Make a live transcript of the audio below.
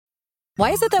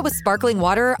Why is it that with sparkling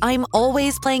water, I'm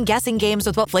always playing guessing games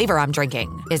with what flavor I'm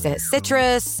drinking? Is it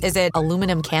citrus? Is it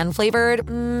aluminum can flavored?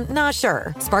 Not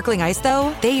sure. Sparkling ice,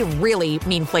 though, they really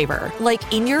mean flavor.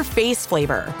 Like in-your-face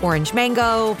flavor. Orange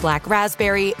mango, black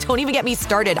raspberry. Don't even get me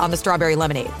started on the strawberry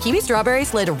lemonade. Kiwi strawberry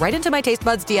slid right into my taste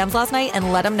buds DMs last night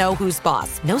and let them know who's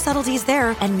boss. No subtleties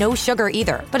there, and no sugar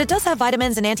either. But it does have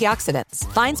vitamins and antioxidants.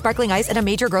 Find sparkling ice at a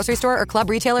major grocery store or club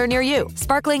retailer near you.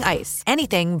 Sparkling ice.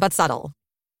 Anything but subtle.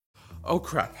 Oh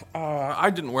crap, I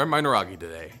didn't wear my Naragi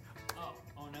today.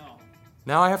 Oh no.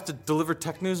 Now I have to deliver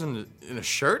tech news in a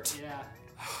shirt? Yeah.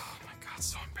 Oh my god,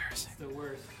 so embarrassing. It's the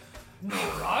worst.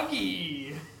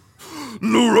 Naragi!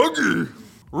 Naragi!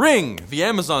 Ring, the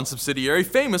Amazon subsidiary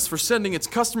famous for sending its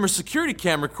customer security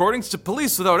cam recordings to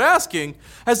police without asking,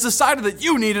 has decided that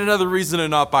you need another reason to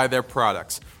not buy their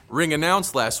products. Ring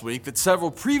announced last week that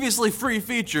several previously free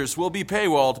features will be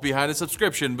paywalled behind a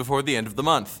subscription before the end of the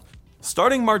month.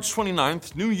 Starting March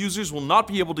 29th, new users will not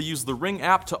be able to use the Ring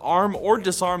app to arm or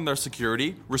disarm their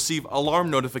security, receive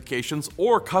alarm notifications,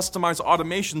 or customize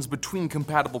automations between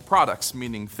compatible products,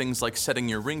 meaning things like setting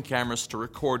your Ring cameras to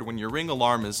record when your Ring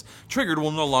alarm is triggered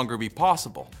will no longer be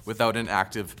possible without an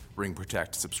active Ring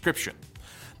Protect subscription.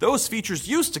 Those features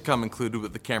used to come included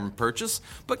with the camera purchase,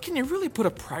 but can you really put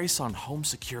a price on home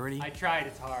security? I tried,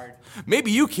 it's hard. Maybe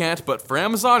you can't, but for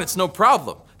Amazon, it's no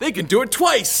problem. They can do it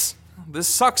twice! This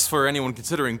sucks for anyone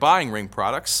considering buying Ring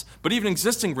products, but even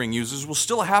existing Ring users will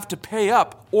still have to pay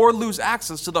up or lose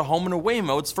access to the home and away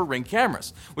modes for Ring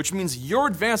cameras, which means your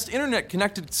advanced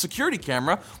internet-connected security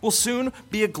camera will soon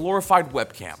be a glorified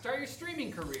webcam. Start your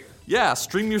streaming career. Yeah,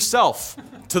 stream yourself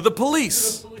to the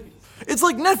police. It's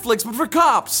like Netflix, but for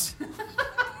cops.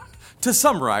 To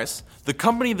summarize, the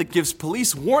company that gives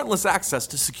police warrantless access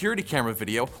to security camera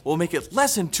video will make it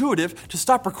less intuitive to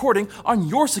stop recording on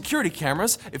your security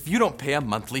cameras if you don't pay a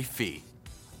monthly fee.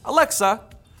 Alexa,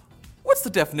 what's the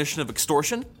definition of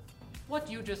extortion? What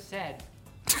you just said.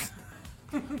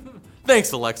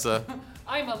 Thanks, Alexa.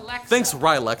 I'm Alexa. Thanks,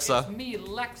 Rylexa. It's me,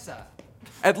 Lexa.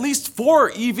 At least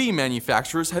 4 EV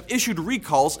manufacturers have issued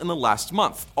recalls in the last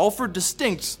month, all for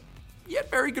distinct yet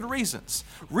very good reasons.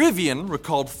 Rivian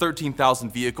recalled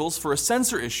 13,000 vehicles for a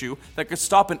sensor issue that could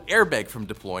stop an airbag from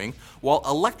deploying, while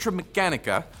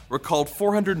Electromechanica recalled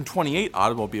 428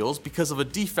 automobiles because of a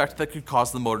defect that could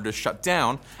cause the motor to shut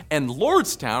down, and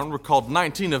Lordstown recalled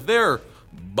 19 of their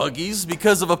buggies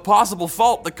because of a possible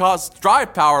fault that caused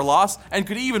drive power loss and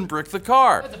could even brick the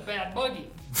car. That's a bad buggy.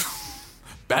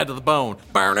 Bad to the bone.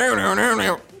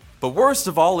 But worst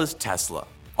of all is Tesla.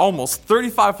 Almost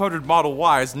 3,500 Model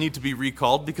Ys need to be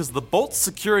recalled because the bolts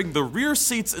securing the rear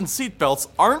seats and seatbelts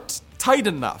aren't tight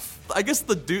enough. I guess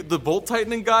the bolt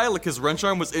tightening guy, like his wrench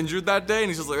arm was injured that day, and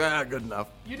he's just like, good enough.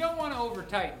 You don't want to over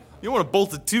tighten. You don't want to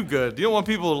bolt it too good. You don't want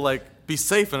people to be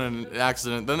safe in an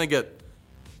accident. Then they get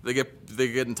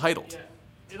entitled.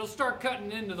 Yeah. It'll start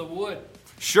cutting into the wood.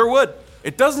 Sure would.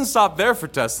 It doesn't stop there for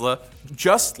Tesla.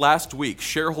 Just last week,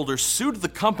 shareholders sued the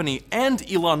company and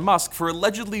Elon Musk for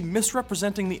allegedly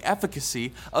misrepresenting the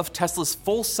efficacy of Tesla's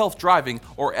full self-driving,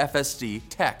 or FSD,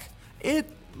 tech. It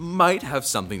might have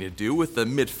something to do with the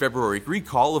mid-February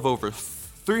recall of over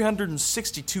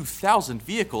 362,000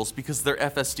 vehicles because their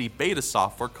FSD beta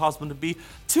software caused them to be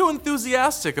too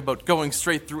enthusiastic about going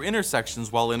straight through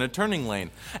intersections while in a turning lane,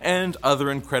 and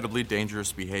other incredibly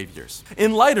dangerous behaviors.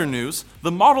 In lighter news,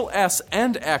 the Model S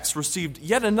and X received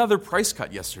yet another price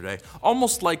cut yesterday,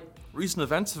 almost like recent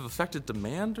events have affected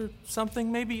demand or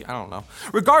something, maybe? I don't know.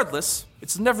 Regardless,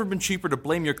 it's never been cheaper to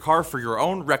blame your car for your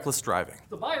own reckless driving.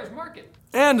 The buyer's market.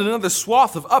 And another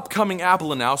swath of upcoming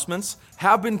Apple announcements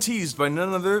have been teased by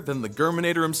none other than the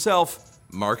Gurminator himself,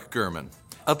 Mark Gurman.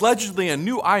 Allegedly, a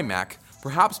new iMac,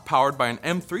 perhaps powered by an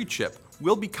M3 chip,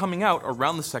 will be coming out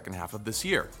around the second half of this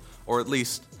year. Or at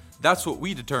least, that's what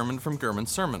we determined from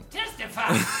Gurman's sermon.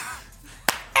 Testify!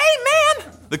 Hey,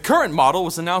 man! The current model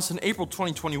was announced in April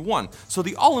 2021, so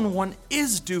the all-in-one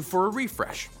is due for a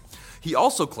refresh. He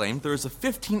also claimed there is a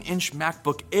 15-inch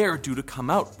MacBook Air due to come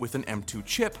out with an M2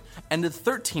 chip, and a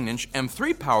 13-inch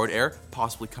M3-powered Air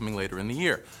possibly coming later in the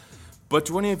year. But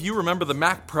do any of you remember the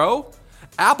Mac Pro?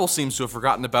 Apple seems to have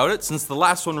forgotten about it since the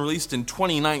last one released in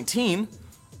 2019.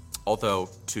 Although,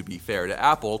 to be fair to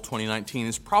Apple, 2019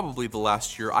 is probably the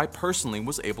last year I personally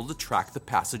was able to track the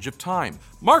passage of time.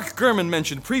 Mark Gurman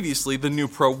mentioned previously the new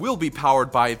Pro will be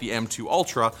powered by the M2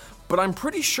 Ultra, but I'm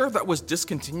pretty sure that was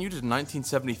discontinued in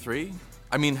 1973.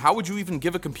 I mean, how would you even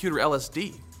give a computer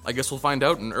LSD? I guess we'll find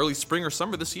out in early spring or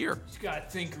summer this year. You gotta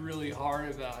think really hard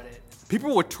about it.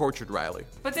 People were tortured, Riley.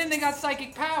 But then they got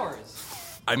psychic powers.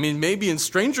 I mean, maybe in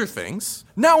Stranger Things.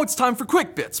 Now it's time for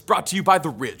Quick Bits, brought to you by The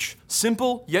Ridge.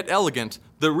 Simple, yet elegant,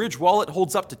 The Ridge wallet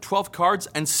holds up to 12 cards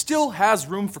and still has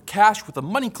room for cash with a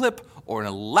money clip or an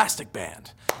elastic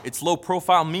band. Its low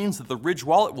profile means that the Ridge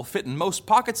wallet will fit in most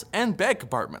pockets and bag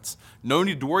compartments. No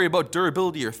need to worry about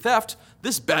durability or theft.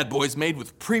 This bad boy's made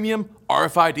with premium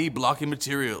RFID blocking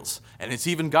materials, and it's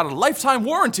even got a lifetime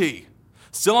warranty.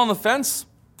 Still on the fence?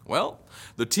 Well,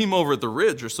 the team over at the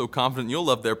Ridge are so confident you'll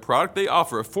love their product, they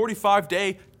offer a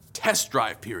 45-day test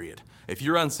drive period. If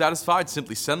you're unsatisfied,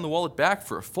 simply send the wallet back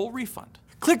for a full refund.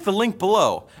 Click the link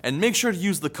below and make sure to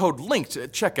use the code LINKED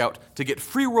at checkout to get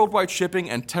free worldwide shipping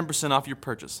and 10% off your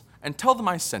purchase. And tell them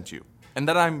I sent you and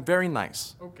that I'm very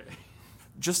nice. Okay.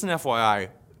 Just an FYI,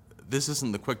 this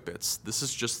isn't the quick bits. This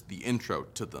is just the intro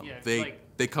to them. Yeah,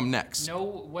 they come next.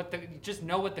 Just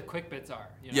know what the quick bits are.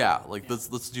 You know? Yeah,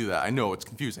 let's do that. I know it's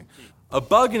confusing. A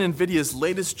bug in NVIDIA's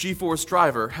latest GeForce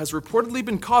driver has reportedly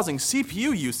been causing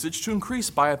CPU usage to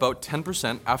increase by about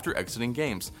 10% after exiting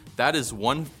games. That is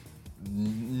one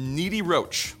needy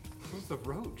roach. Who's the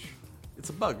roach? It's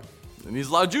a bug. It needs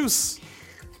a lot of juice.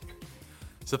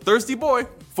 It's a thirsty boy.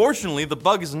 Fortunately, the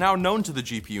bug is now known to the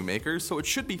GPU makers, so it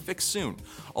should be fixed soon.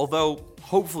 Although,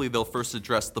 hopefully they'll first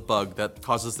address the bug that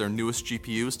causes their newest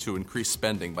GPUs to increase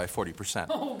spending by 40%.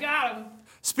 Oh, got him.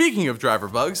 Speaking of driver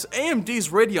bugs, AMD's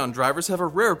Radeon drivers have a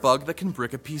rare bug that can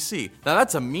brick a PC. Now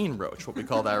that's a mean roach, what we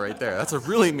call that right there. That's a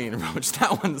really mean roach.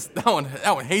 That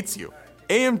one hates you.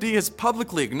 AMD has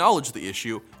publicly acknowledged the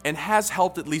issue and has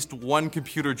helped at least one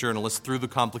computer journalist through the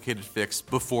complicated fix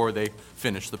before they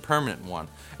finish the permanent one.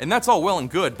 And that's all well and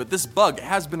good, but this bug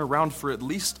has been around for at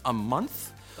least a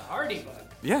month? The Hardy bug.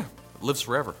 Yeah, it lives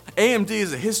forever. AMD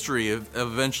has a history of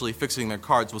eventually fixing their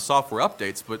cards with software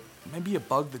updates, but maybe a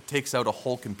bug that takes out a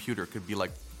whole computer could be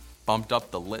bumped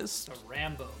up the list? The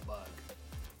Rambo bug.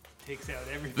 Takes out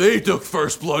everything. They took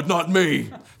first blood, not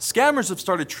me. Scammers have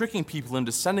started tricking people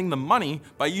into sending them money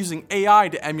by using AI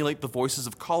to emulate the voices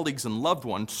of colleagues and loved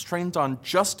ones trained on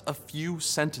just a few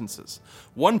sentences.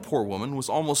 One poor woman was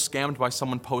almost scammed by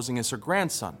someone posing as her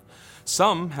grandson.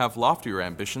 Some have loftier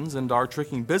ambitions and are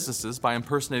tricking businesses by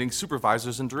impersonating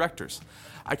supervisors and directors.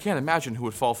 I can't imagine who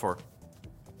would fall for.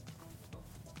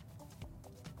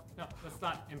 No, that's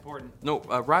not important. No,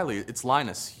 Riley, it's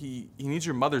Linus. He needs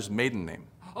your mother's maiden name.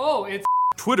 Oh, it's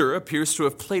Twitter appears to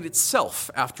have played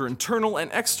itself after internal and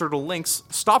external links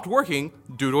stopped working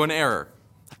due to an error.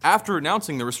 After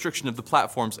announcing the restriction of the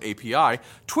platform's API,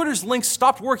 Twitter's links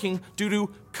stopped working due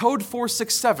to code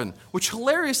 467, which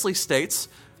hilariously states,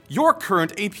 "Your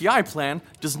current API plan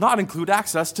does not include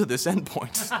access to this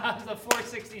endpoint." the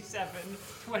 467.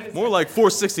 What is More like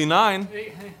 469,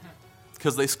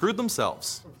 because they screwed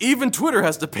themselves. Even Twitter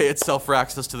has to pay itself for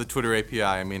access to the Twitter API.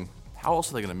 I mean, how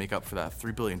else are they going to make up for that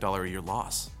 $3 billion a year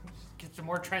loss? Get some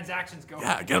more transactions going.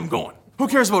 Yeah, get them going. Who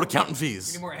cares about accountant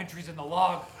fees? Any more entries in the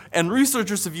log? And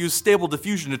researchers have used Stable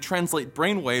Diffusion to translate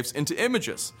brainwaves into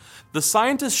images. The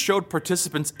scientists showed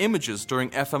participants images during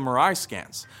fMRI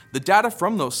scans. The data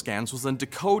from those scans was then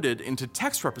decoded into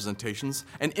text representations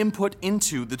and input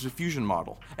into the diffusion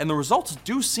model. And the results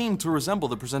do seem to resemble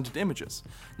the presented images.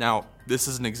 Now, this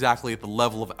isn't exactly at the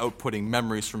level of outputting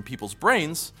memories from people's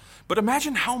brains, but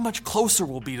imagine how much closer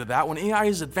we'll be to that when AI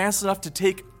is advanced enough to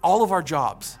take all of our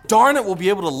jobs. Darn it, we'll be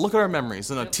able to look at our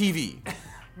memories in a TV.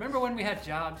 Remember when we had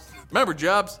jobs? Remember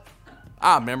jobs?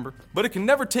 I remember. But it can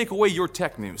never take away your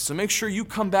tech news, so make sure you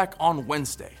come back on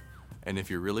Wednesday. And if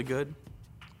you're really good,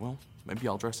 well, maybe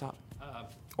I'll dress up.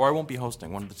 Or I won't be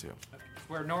hosting, one of the two.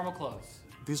 Wear normal clothes.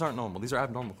 These aren't normal, these are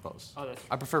abnormal clothes. Oh, that's true.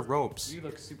 I prefer robes. You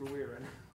look super weird right now.